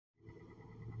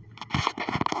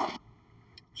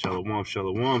Shalom,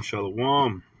 shalom,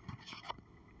 shalom.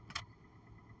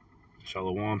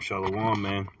 Shalom, shalom,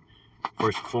 man.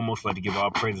 First and foremost, I'd like to give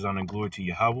all praises, honor, and glory to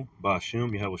Yahweh,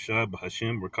 Ba'Hashem, Yahweh Shai,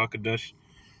 Ba'Hashem, Rakakadash.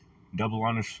 Double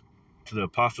honors to the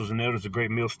apostles and elders, a great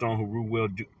millstone who rule well,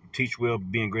 teach well,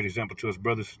 being great example to us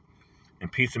brothers. And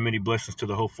peace and many blessings to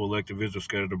the hopeful elect of Israel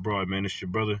scattered abroad, man. It's your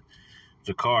brother,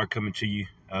 Zakar, coming to you.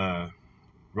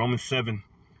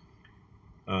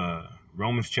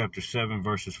 Romans chapter 7,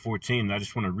 verses 14. And I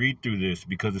just want to read through this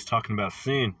because it's talking about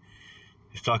sin.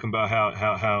 It's talking about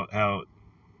how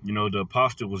the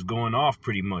apostle was going off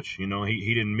pretty much. He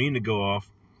didn't mean to go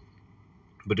off,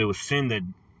 but it was sin that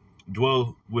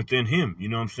dwelled within him. You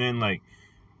know what I'm saying? Like,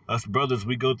 us brothers,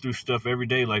 we go through stuff every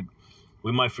day. Like,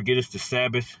 we might forget it's the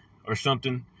Sabbath or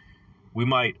something. We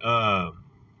might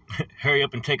hurry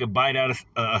up and take a bite out of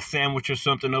a sandwich or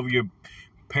something over your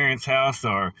parents' house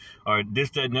or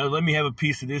this, that, and the other. Let me have a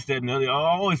piece of this, that, and the other.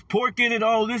 Oh, it's pork in it.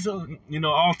 Oh, this,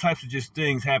 all types of just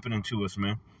things happening to us,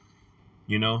 man.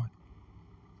 And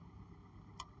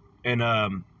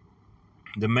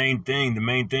the main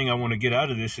thing I want to get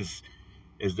out of this is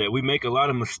that we make a lot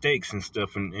of mistakes and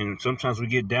stuff, and sometimes we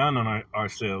get down on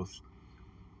ourselves.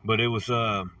 But it was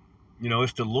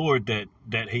it's the Lord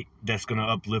that's gonna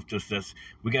uplift us.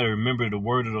 We got to remember the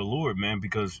word of the Lord, man,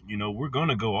 because we're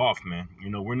gonna go off, man.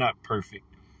 We're not perfect.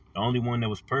 The only one that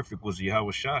was perfect was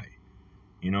Yahweh Shai.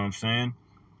 You know what I'm saying?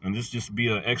 And this just be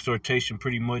an exhortation,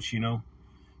 pretty much, to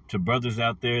brothers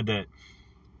out there that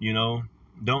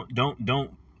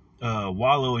don't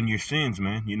wallow in your sins,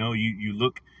 man. You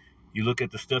look at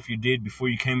the stuff you did before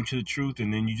you came into the truth,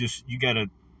 and then you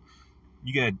gotta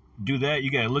do that. You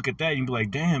gotta look at that and be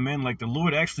like, damn, man, like the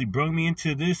Lord actually brought me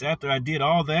into this after I did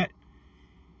all that.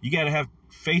 You gotta have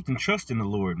faith and trust in the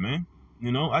Lord, man.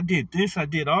 I did this, I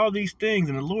did all these things,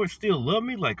 and the Lord still loved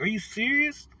me. Like, are you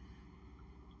serious?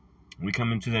 When we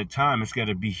come into that time, it's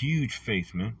gotta be huge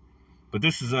faith, man. But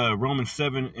this is Romans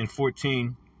 7 and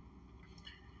 14.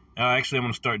 Actually, I'm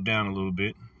gonna start down a little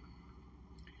bit.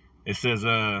 It says,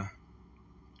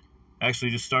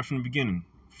 just start from the beginning.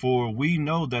 For we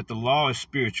know that the law is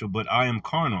spiritual, but I am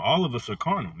carnal. All of us are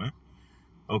carnal, man.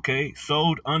 Okay,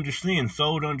 sold under sin.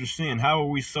 How are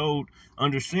we sold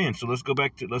under sin? So let's go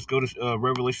to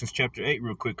Revelations chapter 8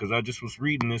 real quick, because I just was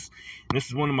reading this, and this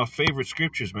is one of my favorite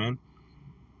scriptures, man.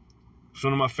 It's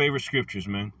one of my favorite scriptures,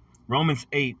 man. Romans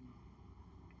 8,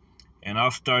 and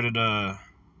I'll start at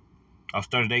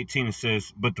 18. It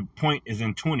says, but the point is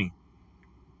in 20.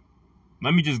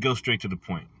 Let me just go straight to the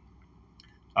point.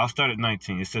 I'll start at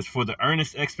 19. It says, for the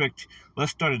earnest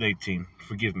let's start at 18.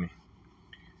 Forgive me.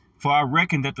 For I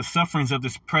reckon that the sufferings of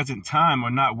this present time are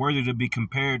not worthy to be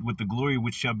compared with the glory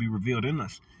which shall be revealed in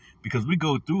us. Because we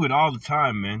go through it all the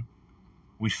time, man.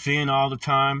 We sin all the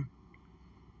time.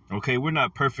 Okay, we're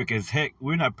not perfect as heck.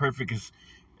 We're not perfect as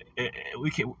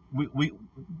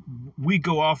we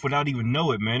go off without even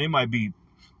know it, man. It might be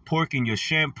pork in your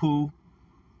shampoo.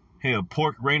 Hell,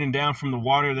 pork raining down from the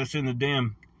water that's in the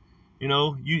damn.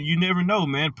 You never know,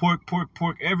 man. Pork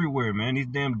everywhere, man. These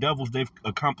damn devils, they've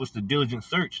accomplished a diligent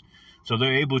search. So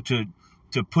they're able to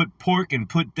put pork and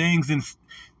put things in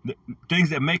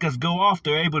things that make us go off.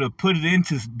 They're able to put it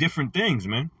into different things,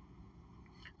 man.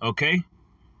 Okay?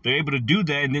 They're able to do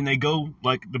that, and then they go,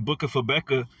 like the book of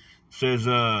Habakkuk says,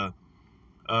 woe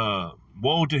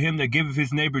to him that giveth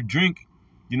his neighbor drink,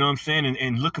 you know what I'm saying,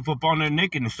 and looketh upon their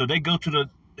nakedness. So they go to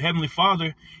the Heavenly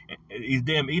Father, these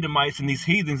damn Edomites and these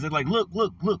heathens. They're like, look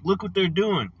what they're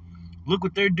doing. Look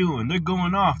what they're doing. They're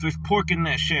going off. There's pork in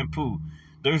that shampoo.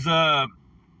 There's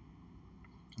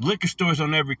liquor stores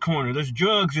on every corner. There's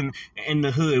drugs in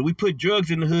the hood. We put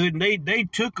drugs in the hood, and they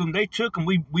took them.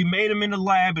 We made them in the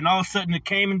lab, and all of a sudden it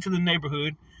came into the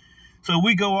neighborhood. So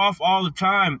we go off all the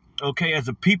time, okay, as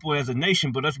a people, as a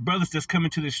nation. But us brothers that's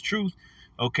coming to this truth,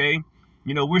 okay,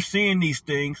 we're seeing these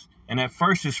things. And at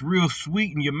first it's real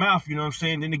sweet in your mouth, you know what I'm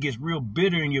saying? Then it gets real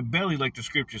bitter in your belly, like the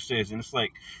scripture says. And it's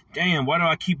like, damn, why do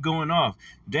I keep going off?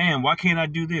 Damn, why can't I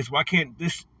do this? Why can't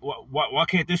this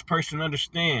person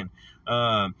understand?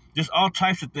 Just all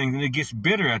types of things. And it gets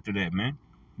bitter after that, man.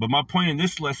 But my point in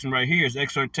this lesson right here is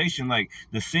exhortation. Like,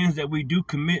 the sins that we do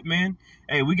commit, man,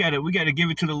 hey, we gotta give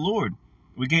it to the Lord.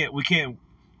 We can't,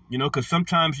 because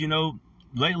sometimes,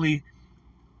 lately,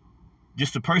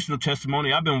 just a personal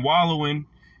testimony, I've been wallowing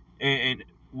and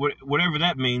whatever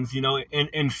that means,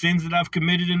 and sins that I've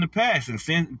committed in the past, and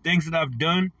things that I've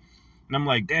done, and I'm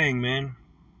like, dang, man,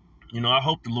 I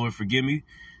hope the Lord forgive me.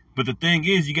 But the thing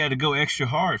is, you got to go extra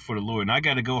hard for the Lord, and I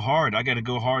got to go hard. I got to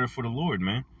go harder for the Lord,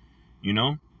 man.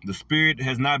 The Spirit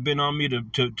has not been on me to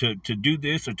do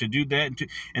this or to do that,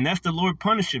 and that's the Lord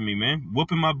punishing me, man,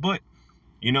 whooping my butt.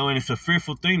 You know, and it's a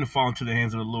fearful thing to fall into the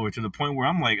hands of the Lord, to the point where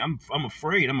I'm like, I'm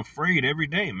afraid. I'm afraid every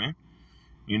day, man.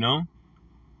 You know?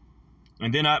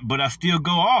 And then I still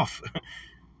go off.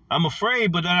 I'm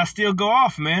afraid, but then I still go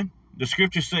off, man. The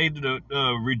scriptures say to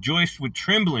rejoice with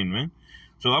trembling, man.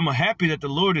 So I'm happy that the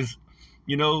Lord is,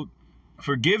 you know,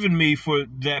 forgiven me for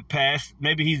that past.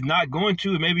 Maybe he's not going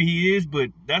to, maybe he is, but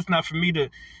that's not for me to,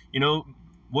 you know,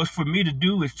 what's for me to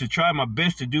do is to try my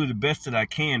best to do the best that I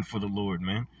can for the Lord,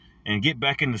 man, and get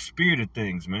back in the spirit of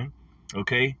things, man.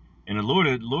 Okay? And the Lord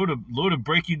will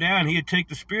break you down. He'll take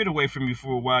the spirit away from you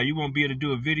for a while. You won't be able to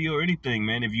do a video or anything,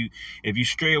 man. If you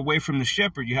stray away from the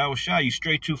shepherd, Yahweh Shai, you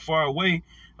stray too far away,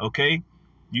 okay?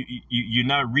 You're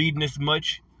not reading as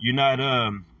much. You're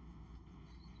not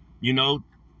you know,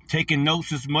 taking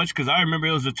notes as much. Because I remember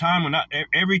there was a time when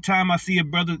every time I see a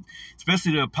brother,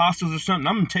 especially the apostles or something,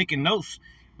 I'm taking notes,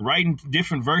 writing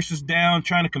different verses down,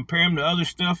 trying to compare them to other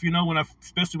stuff, you know,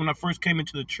 especially when I first came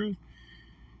into the truth.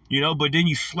 You know, but then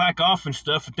you slack off and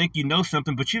stuff and think you know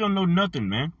something, but you don't know nothing,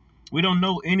 man. We don't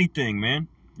know anything, man.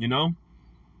 You know,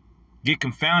 get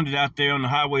confounded out there on the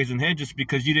highways and hedges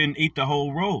because you didn't eat the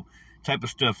whole roll, type of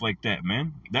stuff like that,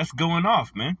 man. That's going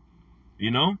off, man.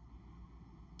 You know,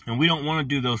 and we don't want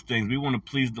to do those things. We want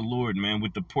to please the Lord, man,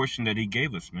 with the portion that he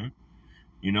gave us, man.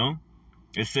 You know,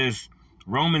 it says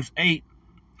Romans 8.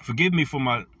 Forgive me for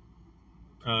my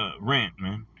rant,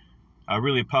 man. I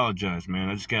really apologize, man.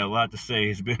 I just got a lot to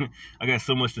say. I got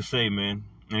so much to say, man.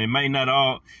 And it might not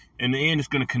all, in the end, it's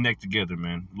going to connect together,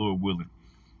 man, Lord willing.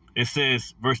 It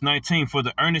says, verse 19, for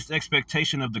the earnest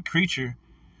expectation of the creature.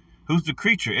 Who's the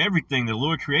creature? Everything the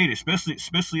Lord created,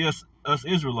 especially us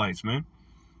Israelites, man.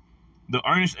 The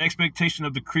earnest expectation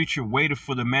of the creature waited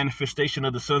for the manifestation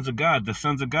of the sons of God. The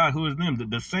sons of God, who is them?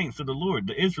 The saints of the Lord,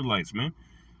 the Israelites, man.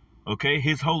 Okay,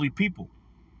 his holy people.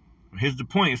 Here's the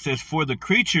point. It says, for the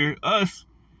creature, us,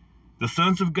 the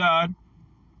sons of God,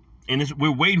 and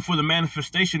we're waiting for the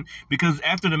manifestation, because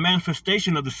after the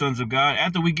manifestation of the sons of God,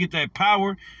 after we get that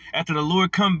power, after the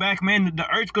Lord come back, man, the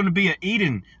earth's going to be an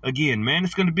Eden again, man.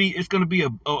 It's going to be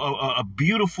a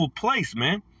beautiful place,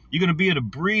 man. You're going to be able to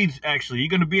breathe, actually. You're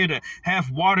going to be able to have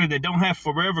water that don't have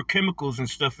forever chemicals and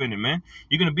stuff in it, man.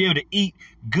 You're going to be able to eat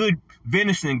good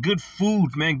venison, good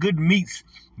food, man, good meats,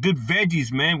 good veggies,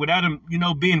 man, without them, you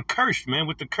know, being cursed, man,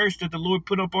 with the curse that the Lord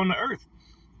put up on the earth.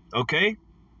 Okay?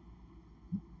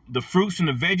 The fruits and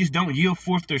the veggies don't yield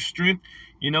forth their strength.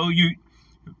 You know,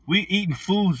 we eating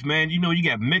foods, man. You know, you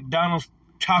got McDonald's,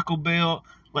 Taco Bell,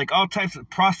 like all types of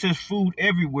processed food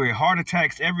everywhere. Heart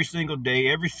attacks every single day,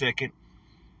 every second.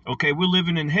 Okay, we're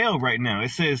living in hell right now. It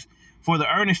says, for the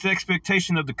earnest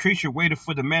expectation of the creature waited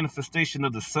for the manifestation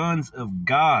of the sons of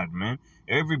God, man.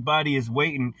 Everybody is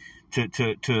waiting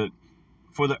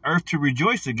for the earth to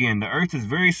rejoice again. The earth is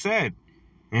very sad.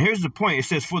 And here's the point. It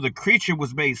says, for the creature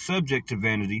was made subject to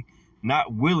vanity,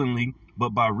 not willingly, but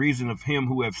by reason of him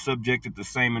who have subjected the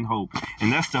same in hope.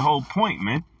 And that's the whole point,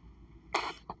 man.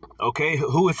 Okay,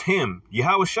 who is him?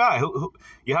 Yahweh Shai.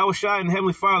 Yahweh Shai and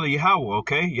Heavenly Father, Yahweh,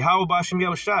 okay? Yahweh Bashem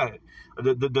Yahweh Shai.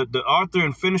 The author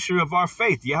and finisher of our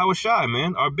faith, Yahweh Shai,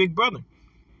 man, our big brother.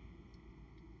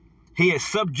 He has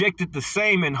subjected the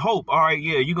same in hope. All right,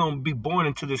 yeah, you're going to be born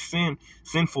into this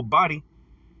sinful body.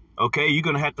 Okay, you're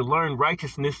going to have to learn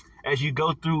righteousness as you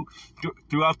go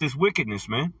throughout this wickedness,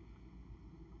 man.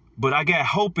 But I got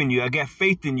hope in you. I got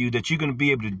faith in you that you're going to be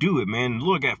able to do it, man. The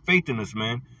Lord got faith in us,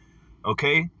 man.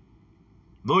 Okay?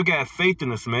 Lord got faith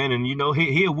in us, man, and you know,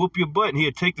 he'll whoop your butt and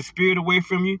he'll take the spirit away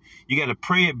from you. You got to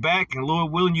pray it back, and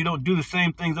Lord willing, you don't do the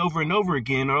same things over and over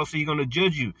again, or else he's going to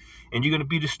judge you and you're going to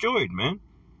be destroyed, man.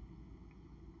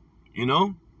 You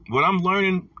know, what I'm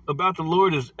learning about the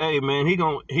Lord is, hey, man, he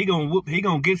gonna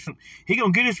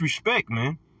get his respect,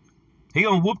 man. He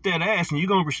gonna whoop that ass, and you're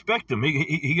gonna respect him.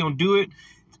 He gonna do it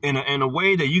in a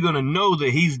way that you're gonna know that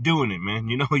he's doing it, man.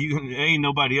 You know, ain't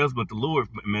nobody else but the Lord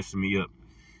messing me up.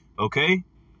 Okay?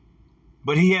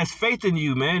 But he has faith in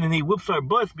you, man, and he whoops our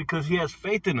butts because he has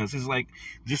faith in us. It's like,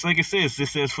 just like it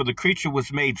says, for the creature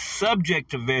was made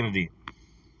subject to vanity.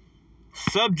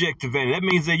 Subject to vanity. That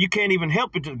means that you can't even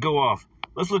help it to go off.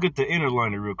 Let's look at the inner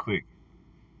liner real quick.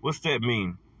 What's that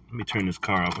mean? Let me turn this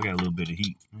car off. I got a little bit of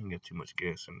heat. I ain't got too much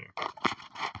gas in there.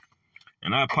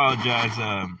 And I apologize.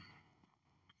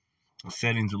 The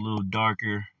setting's a little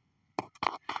darker.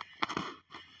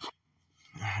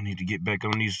 I need to get back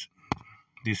on these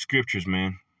scriptures,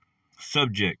 man.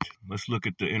 Subject. Let's look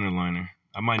at the inner liner.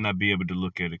 I might not be able to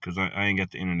look at it because I ain't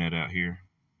got the internet out here.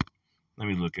 Let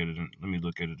me look at it. Let me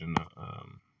look at it in the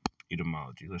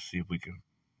etymology. Let's see if we can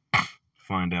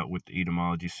find out what the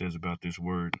etymology says about this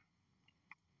word.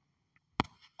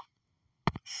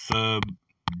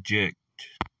 Subject.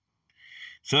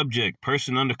 Subject,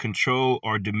 person under control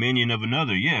or dominion of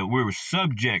another. Yeah, we're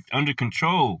subject, under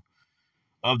control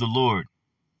of the Lord.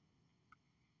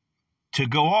 To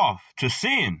go off, to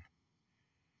sin.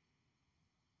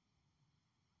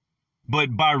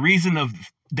 But by reason of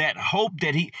that hope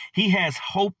that he has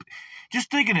hope.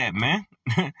 Just think of that, man.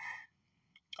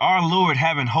 Our Lord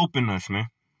having hope in us, man.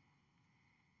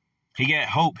 He got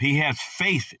hope. He has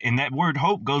faith. And that word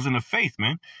hope goes into faith,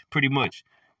 man. Pretty much.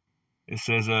 It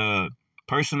says,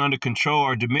 person under control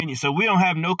or dominion. So we don't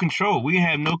have no control. We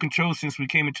have no control since we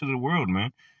came into the world,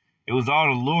 man. It was all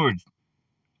the Lord's.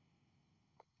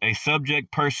 A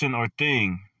subject, person, or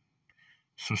thing.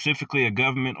 Specifically a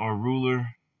government or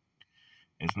ruler.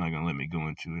 It's not going to let me go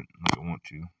into it like I want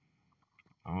to.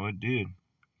 Oh, it did.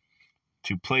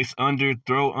 To place under,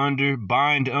 throw under,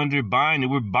 bind under, bind.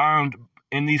 And we're bound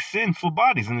in these sinful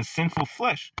bodies, in this sinful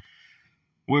flesh.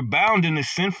 We're bound in this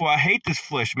sinful. I hate this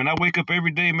flesh, man. I wake up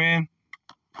every day, man.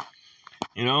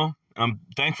 You know, I'm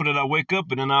thankful that I wake up,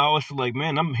 but then I always feel like,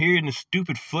 man, I'm here in this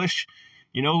stupid flesh.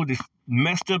 You know, this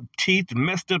messed up teeth,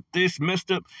 messed up this,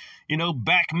 messed up, you know,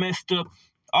 back messed up.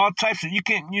 All types of, you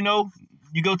can't, you know,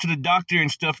 you go to the doctor and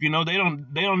stuff, you know, they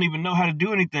don't even know how to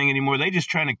do anything anymore. They just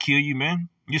trying to kill you, man.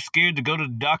 You're scared to go to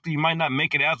the doctor. You might not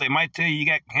make it out. They might tell you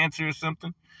got cancer or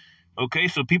something. Okay,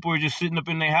 so people are just sitting up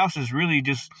in their houses really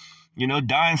just, you know,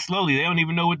 dying slowly. They don't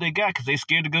even know what they got because they're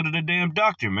scared to go to the damn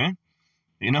doctor, man.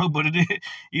 You know, but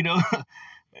you know,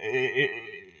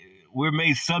 we're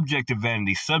made subject to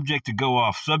vanity, subject to go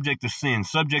off, subject to sin,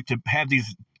 subject to have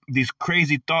these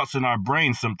crazy thoughts in our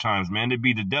brains sometimes, man. It'd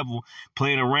be the devil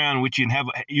playing around with you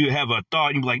and you have a thought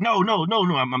and you be like, no,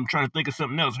 I'm trying to think of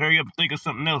something else. Hurry up and think of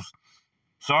something else.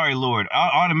 Sorry, Lord. I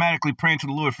automatically praying to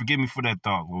the Lord, forgive me for that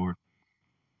thought, Lord.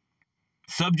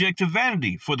 Subject to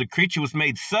vanity, for the creature was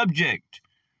made subject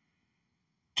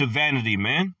to vanity,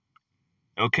 man.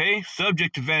 Okay?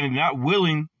 Subject to vanity, not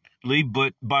willingly,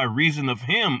 but by reason of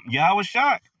him,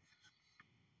 Yahawashi.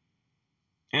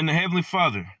 And the Heavenly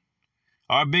Father,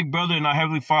 our big brother and our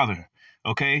Heavenly Father,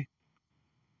 okay?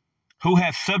 Who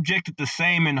have subjected the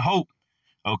same in hope,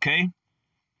 okay?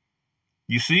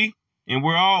 You see? And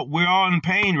we're all in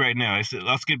pain right now.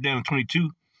 I'll skip down to 22.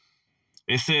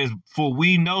 It says, for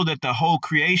we know that the whole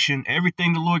creation,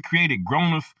 everything the Lord created,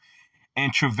 groaneth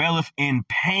and travaileth in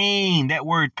pain. That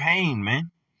word pain,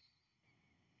 man.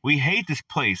 We hate this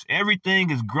place. Everything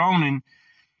is groaning.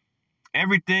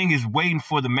 Everything is waiting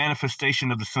for the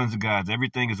manifestation of the sons of God.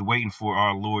 Everything is waiting for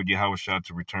our Lord Yahawashi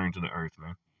to return to the earth,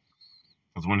 man.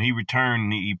 Because when he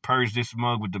returned, he purged this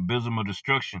mug with the bosom of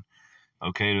destruction.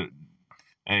 Okay,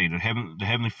 the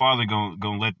Heavenly Father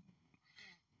gonna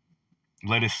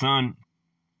let his son,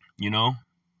 you know,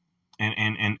 and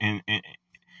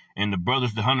the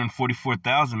brothers, the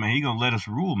 144,000, man, he gonna let us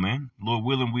rule, man. Lord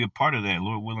willing, we a part of that.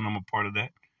 Lord willing, I'm a part of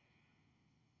that.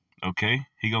 Okay,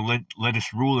 he gonna let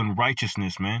us rule in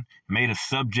righteousness, man. Made us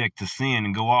subject to sin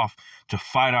and go off to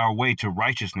fight our way to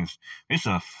righteousness. It's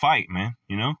a fight, man.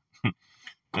 You know.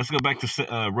 Let's go back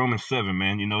to Romans 7,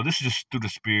 man. You know, this is just through the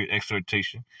Spirit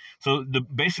exhortation. So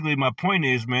basically, my point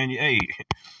is, man.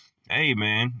 Hey,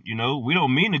 man. You know, we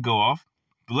don't mean to go off,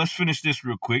 but let's finish this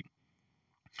real quick.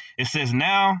 It says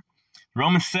now,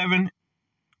 Romans 7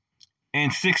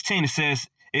 and 16. It says,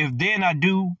 if then I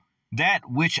do that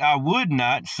which I would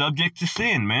not, subject to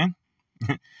sin, man.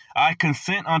 I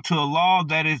consent unto a law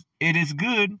that it is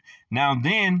good. Now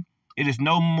then, it is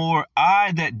no more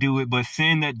I that do it, but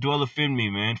sin that dwelleth in me,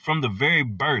 man. From the very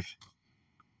birth.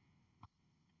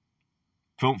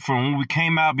 From when we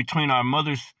came out between our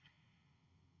mother's,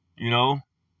 you know,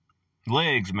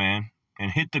 legs, man,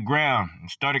 and hit the ground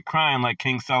and started crying like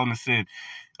King Solomon said,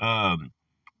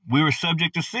 we were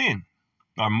subject to sin.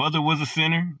 Our mother was a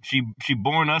sinner. She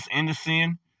born us into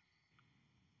sin.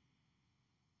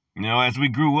 You know, as we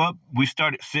grew up, we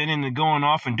started sinning and going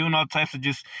off and doing all types of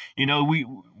just, you know,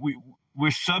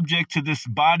 we're subject to this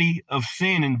body of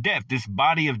sin and death, this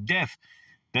body of death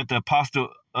that the Apostle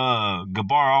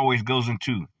Gabar always goes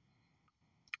into.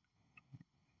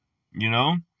 You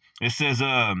know, it says,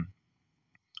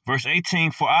 verse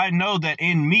 18, for I know that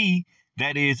in me,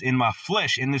 that is in my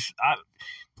flesh, in this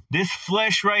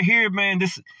flesh right here, man,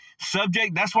 this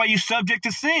subject, that's why you're subject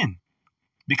to sin.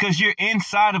 Because you're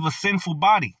inside of a sinful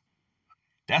body.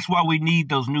 That's why we need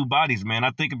those new bodies, man.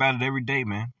 I think about it every day,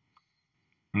 man.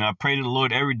 And I pray to the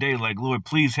Lord every day, like, Lord,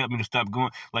 please help me to stop going.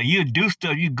 Like, you do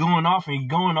stuff, you going off,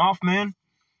 man.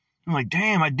 I'm like,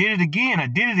 damn, I did it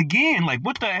again. Like,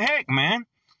 what the heck, man?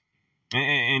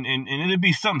 And it'll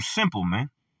be something simple, man.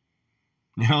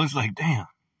 You know, it's like, damn.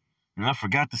 And I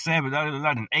forgot the Sabbath. I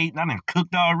done ate and I done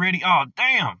cooked already. Oh,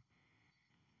 damn.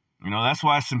 You know, that's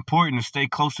why it's important to stay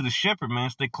close to the shepherd, man.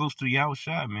 Stay close to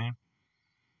Yahushua, man.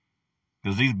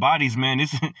 Because these bodies, man,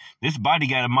 this body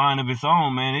got a mind of its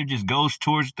own, man. It just goes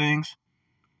towards things.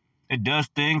 It does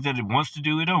things that it wants to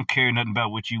do. It don't care nothing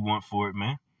about what you want for it,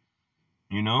 man.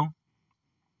 You know?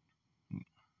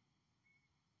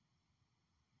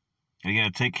 We got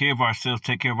to take care of ourselves,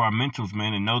 take care of our mentals,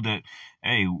 man, and know that,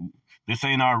 hey, this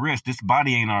ain't our rest. This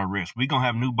body ain't our rest. We going to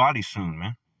have new bodies soon,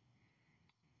 man.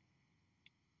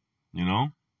 You know?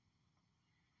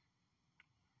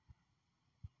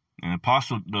 And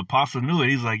the apostle knew it.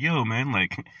 He's like, yo, man,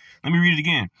 like, let me read it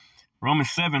again. Romans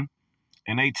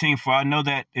 7:18, for I know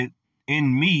that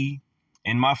in me,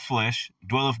 in my flesh,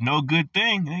 dwelleth no good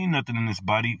thing. There ain't nothing in this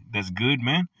body that's good,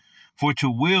 man. For to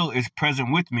will is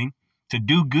present with me. To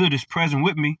do good is present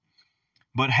with me.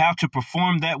 But how to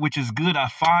perform that which is good, I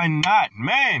find not.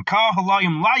 Man, call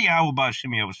halayim la Yahweh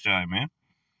Shemi Yahushai, man.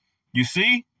 You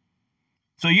see?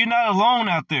 So you're not alone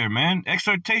out there, man.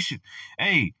 Exhortation.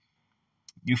 Hey,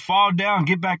 you fall down,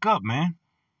 get back up, man.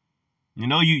 You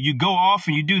know, you go off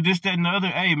and you do this, that, and the other.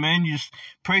 Hey, man, you just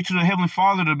pray to the Heavenly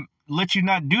Father to let you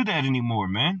not do that anymore,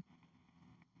 man.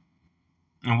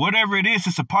 And whatever it is,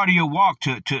 it's a part of your walk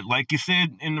to like you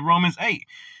said in the Romans 8,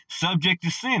 subject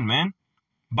to sin, man.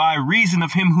 By reason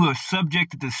of him who is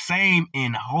subjected the same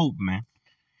in hope, man.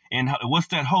 And what's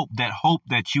that hope? That hope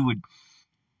that you would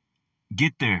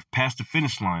get there past the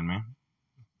finish line, man.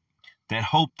 That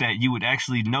hope that you would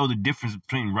actually know the difference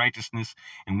between righteousness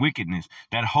and wickedness.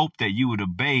 That hope that you would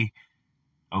obey,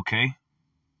 okay,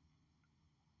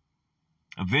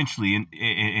 eventually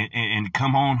and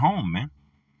come on home, man.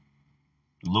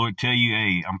 The Lord tell you,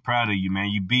 hey, I'm proud of you, man.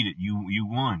 You beat it. You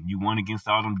won. You won against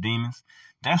all them demons.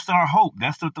 That's our hope.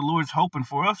 That's what the Lord's hoping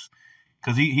for us.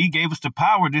 Because he gave us the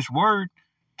power, this word,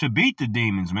 to beat the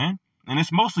demons, man. And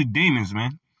it's mostly demons,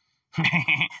 man.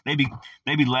 they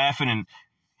be laughing and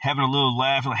having a little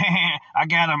laugh, like, I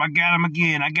got him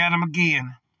again.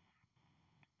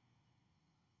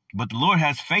 But the Lord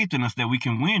has faith in us that we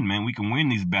can win, man. We can win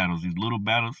these battles, these little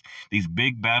battles, these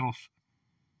big battles.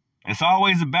 It's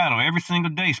always a battle every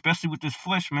single day, especially with this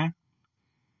flesh, man.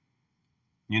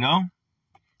 You know?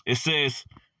 It says,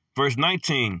 verse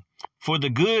 19, for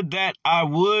the good that I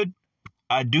would,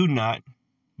 I do not,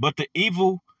 but the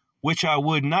evil which I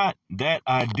would not, that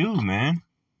I do, man.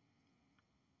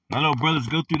 I know brothers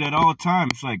go through that all the time.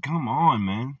 It's like, come on,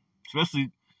 man.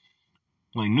 Especially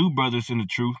like new brothers in the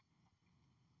truth.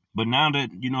 But now that,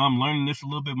 you know, I'm learning this a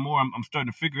little bit more, I'm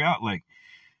starting to figure out, like,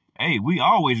 hey, we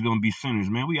always going to be sinners,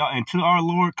 man. We are, until our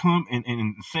Lord come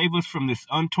and save us from this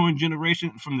untorn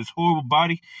generation, from this horrible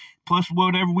body, plus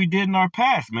whatever we did in our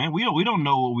past, man. We don't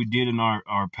know what we did in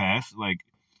our past. Like,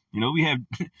 you know, we have,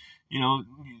 you know,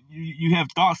 you have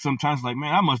thoughts sometimes like,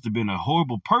 man, I must have been a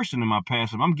horrible person in my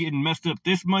past if I'm getting messed up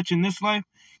this much in this life,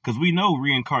 because we know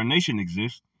reincarnation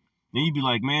exists. Then you'd be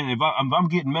like, man, if I'm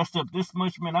getting messed up this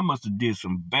much, man, I must have did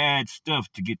some bad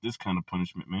stuff to get this kind of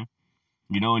punishment, man.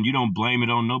 You know, and you don't blame it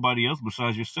on nobody else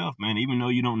besides yourself, man, even though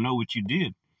you don't know what you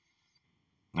did.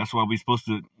 That's why we're supposed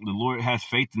to, the Lord has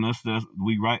faith in us that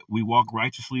we walk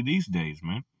righteously these days,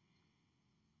 man.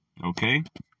 Okay?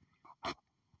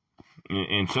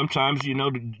 And sometimes, you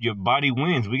know, your body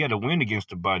wins. We got to win against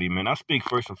the body, man. I speak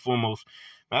first and foremost.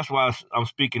 That's why I'm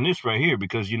speaking this right here,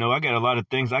 because, you know, I got a lot of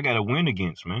things I got to win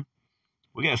against, man.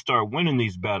 We got to start winning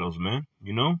these battles, man,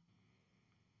 you know?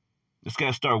 Just got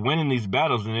to start winning these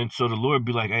battles, and then so the Lord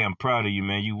be like, hey, I'm proud of you,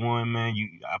 man. You won, man.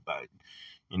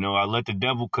 I let the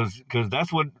devil, because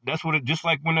that's what it, just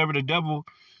like whenever the devil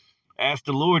asked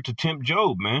the Lord to tempt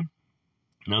Job, man.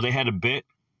 You know, they had a bet.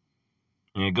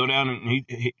 And go down, and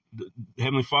the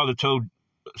Heavenly Father told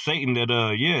Satan that,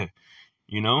 yeah,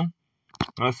 you know.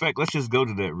 Matter of fact, let's just go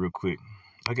to that real quick.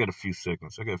 I got a few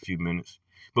seconds. I got a few minutes.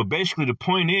 But basically the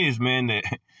point is, man, that,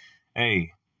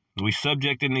 hey, we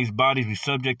subject in these bodies, we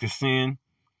subject to sin,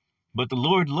 but the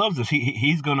Lord loves us.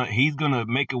 He's gonna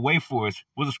make a way for us.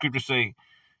 What does the scripture say?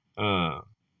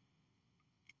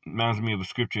 Reminds me of a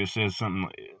scripture that says something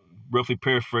like, roughly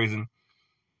paraphrasing.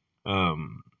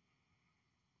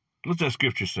 What's that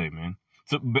scripture say, man?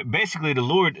 So basically, the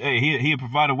Lord, hey, he'll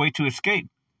provide a way to escape.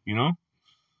 You know.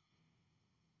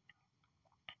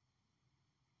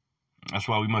 That's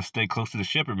why we must stay close to the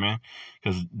shepherd, man.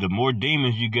 Because the more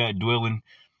demons you got dwelling,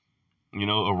 you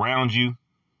know, around you,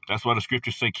 that's why the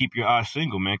scriptures say, keep your eye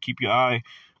single, man. Keep your eye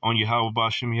on Yahweh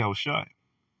Ba'Shem Yahushai.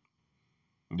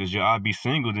 Does your eye be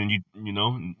single, then you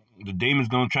know, the demon's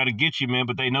going to try to get you, man,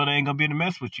 but they know they ain't going to be able to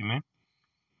mess with you, man.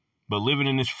 But living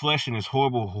in this flesh in this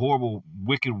horrible, horrible,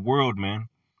 wicked world, man,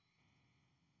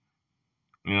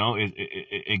 You know,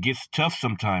 it gets tough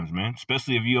sometimes, man,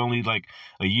 especially if you only like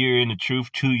a year in the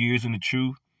truth, 2 years in the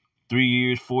truth, 3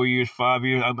 years, 4 years, 5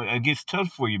 years. It gets tough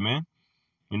for you, man.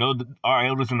 You know, our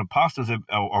elders and apostles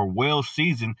are well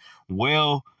seasoned,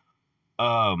 well,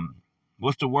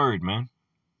 what's the word, man?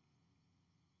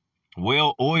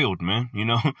 Well oiled, man. You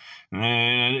know,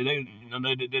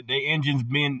 they engines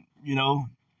being, you know,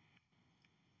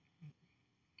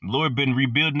 Lord been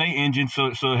rebuilding their engine,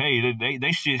 so hey,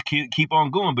 they should keep on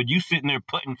going. But you sitting there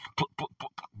putting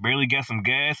barely got some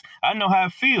gas. I know how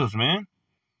it feels, man.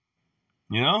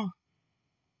 You know,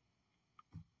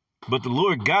 but the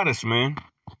Lord got us, man.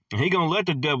 And He gonna let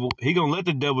the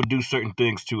devil do certain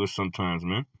things to us sometimes,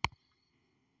 man.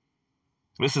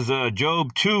 This is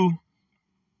Job 2,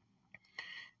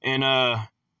 and I'll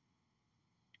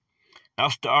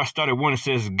start at 1. It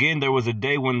says, again, there was a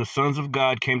day when the sons of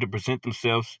God came to present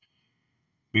themselves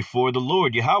before the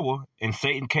Lord Yahweh, and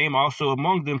Satan came also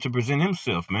among them to present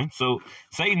himself, man. So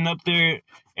Satan up there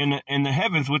in the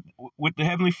heavens with the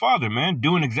Heavenly Father, man,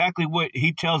 doing exactly what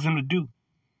He tells him to do.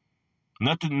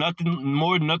 Nothing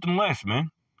more, nothing less, man.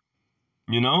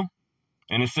 You know?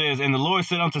 And it says, and the Lord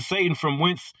said unto Satan, from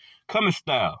whence comest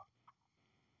thou?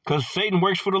 Because Satan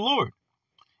works for the Lord.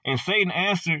 And Satan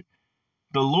answered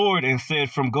the Lord and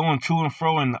said, from going to and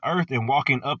fro in the earth and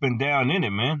walking up and down in it,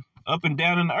 man. Up and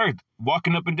down in the earth,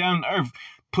 walking up and down in the earth,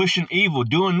 pushing evil,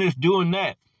 doing this, doing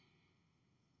that.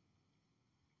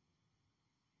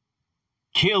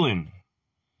 Killing,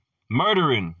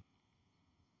 murdering,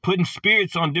 putting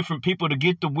spirits on different people to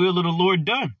get the will of the Lord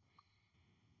done.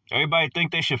 Everybody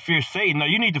think they should fear Satan. No,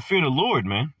 you need to fear the Lord,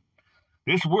 man.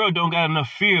 This world don't got enough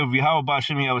fear of Yahweh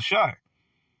B'Shem Yahushua.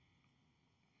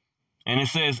 And it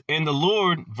says, and the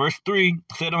Lord, verse 3,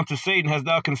 said unto Satan, hast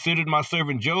thou considered my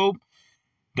servant Job,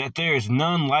 that there is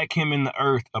none like him in the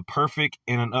earth, a perfect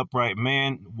and an upright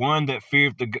man, one that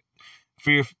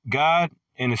feareth God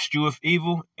and escheweth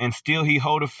evil, and still he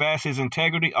holdeth fast his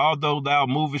integrity, although thou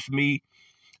movest me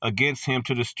against him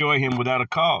to destroy him without a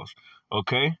cause.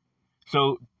 Okay?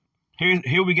 So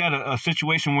here we got a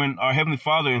situation when our Heavenly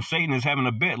Father and Satan is having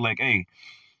a bet, like, hey,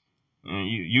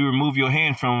 you remove your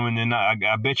hand from him, and then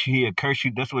I bet you he'll curse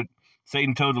you. That's what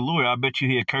Satan told the Lord. I bet you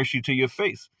he'll curse you to your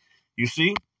face. You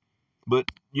see? But,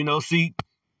 you know, see,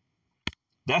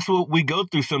 that's what we go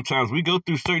through sometimes. We go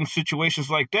through certain situations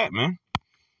like that, man.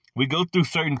 We go through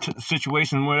certain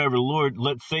situations wherever the Lord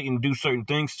lets Satan do certain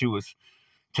things to us,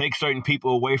 take certain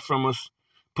people away from us,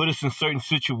 put us in certain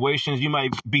situations. You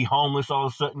might be homeless all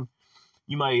of a sudden.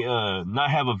 You might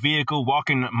not have a vehicle,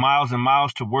 walking miles and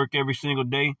miles to work every single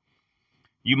day.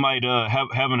 You might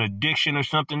have an addiction or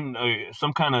something,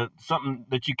 something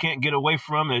that you can't get away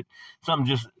from, that something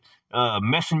just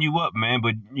messing you up, man.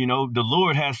 But, you know, the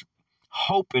Lord has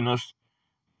hope in us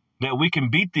that we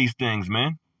can beat these things,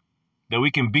 man. That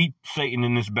we can beat Satan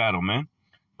in this battle, man.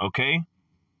 Okay?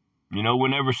 You know,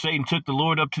 whenever Satan took the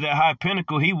Lord up to that high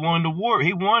pinnacle, he won the war.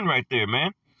 He won right there,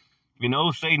 man. You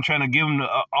know, Satan trying to give him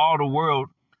all the world.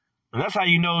 And that's how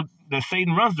you know that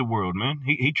Satan runs the world, man.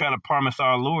 He tried to promise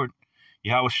our Lord,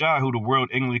 Yahushua, who the world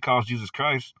ignorantly calls Jesus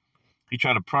Christ. He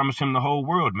tried to promise him the whole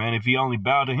world, man, if he only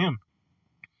bowed to him.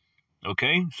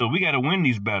 Okay? So we got to win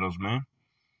these battles, man.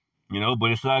 You know,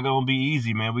 but it's not going to be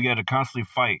easy, man. We got to constantly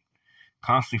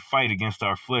fight against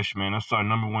our flesh, man. That's our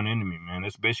number one enemy, man.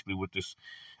 That's basically what this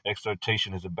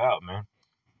exhortation is about, man.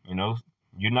 You know,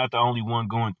 you're not the only one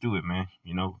going through it, man.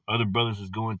 You know, other brothers is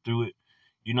going through it.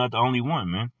 You're not the only one,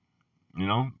 man. You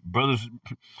know, brothers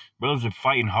are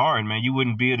fighting hard, man. You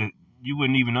wouldn't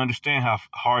even understand how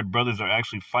hard brothers are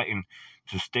actually fighting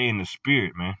to stay in the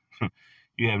spirit, man.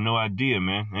 You have no idea,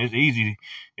 man. It's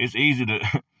easy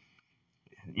to,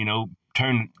 you know,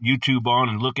 turn YouTube on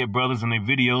and look at brothers and their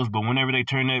videos, but whenever they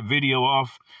turn that video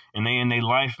off and they in their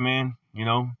life, man, you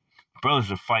know,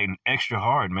 brothers are fighting extra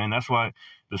hard, man. That's why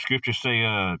the scriptures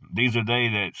say, these are they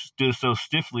that stood so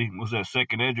stiffly, was that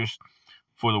second address,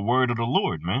 for the word of the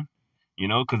Lord, man. You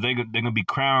know, because they're gonna be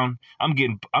crowned. I'm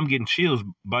getting chills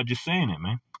by just saying it,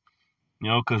 man. You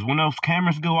know, because when those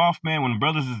cameras go off, man, when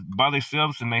brothers is by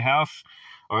themselves in their house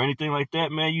or anything like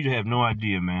that, man, you have no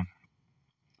idea, man.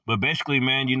 But basically,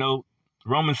 man, you know,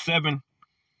 Romans 7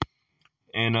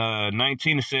 and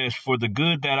 19, it says, for the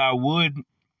good that I would,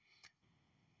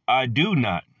 I do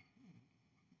not.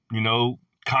 You know,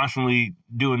 constantly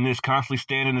doing this, constantly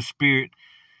staying in the spirit.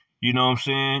 You know what I'm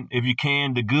saying? If you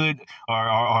can, the good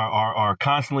are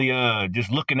constantly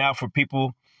just looking out for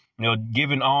people, you know,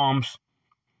 giving alms,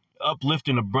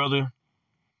 uplifting a brother,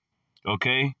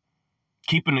 okay?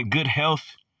 Keeping in good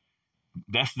health.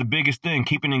 That's the biggest thing,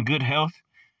 keeping in good health.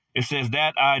 It says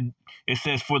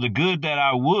for the good that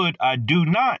I would, I do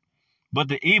not. But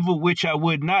the evil which I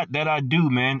would not, that I do,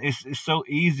 man. It's so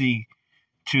easy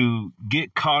to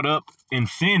get caught up in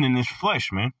sin in this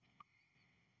flesh, man.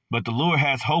 But the Lord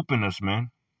has hope in us,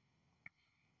 man.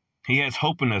 He has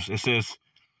hope in us. It says,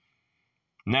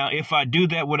 now if I do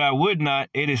that what I would not,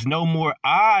 it is no more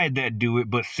I that do it,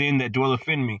 but sin that dwelleth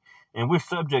in me. And we're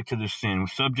subject to this sin. We're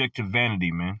subject to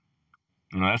vanity, man.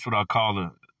 That's what I'll call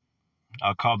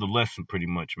the lesson pretty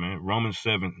much, man. Romans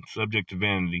 7, subject to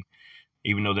vanity,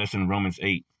 even though that's in Romans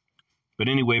 8. But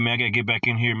anyway, man, I got to get back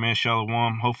in here, man.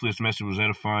 Shalom. Hopefully this message was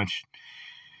edifying.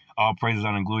 All praises,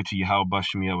 honor, and glory to Yahweh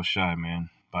Bashem Yahushai, man.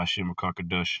 Bashem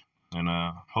Rakakadush. And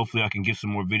hopefully I can get some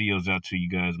more videos out to you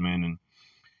guys, man.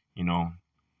 And,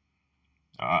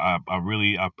 I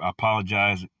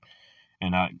apologize.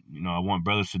 And I want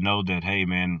brothers to know that, hey,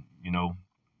 man,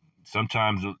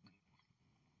 sometimes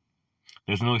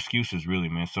there's no excuses, really,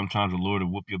 man. Sometimes the Lord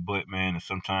will whoop your butt, man. And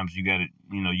sometimes you got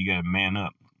to man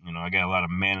up. I got a lot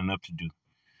of manning up to do,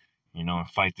 and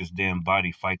fight this damn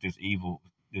body, fight this evil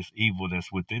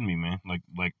that's within me, man.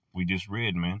 Like we just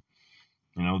read, man.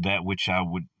 That which I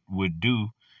would do,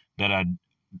 that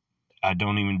I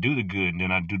don't even do the good, and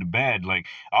then I do the bad. Like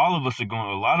a lot of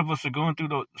us are going through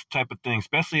those type of things,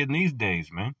 especially in these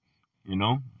days, man.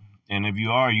 And if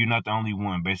you are, you're not the only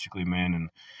one, basically, man.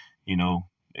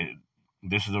 And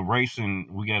this is a race,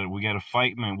 and we gotta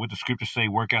fight, man. What the scriptures say,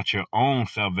 work out your own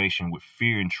salvation with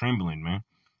fear and trembling, man.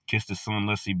 Kiss the Son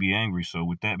lest he be angry. So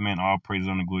with that, man, all praise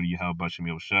on the glory to Yahweh Bashem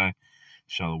Yahushai.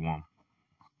 Shalom.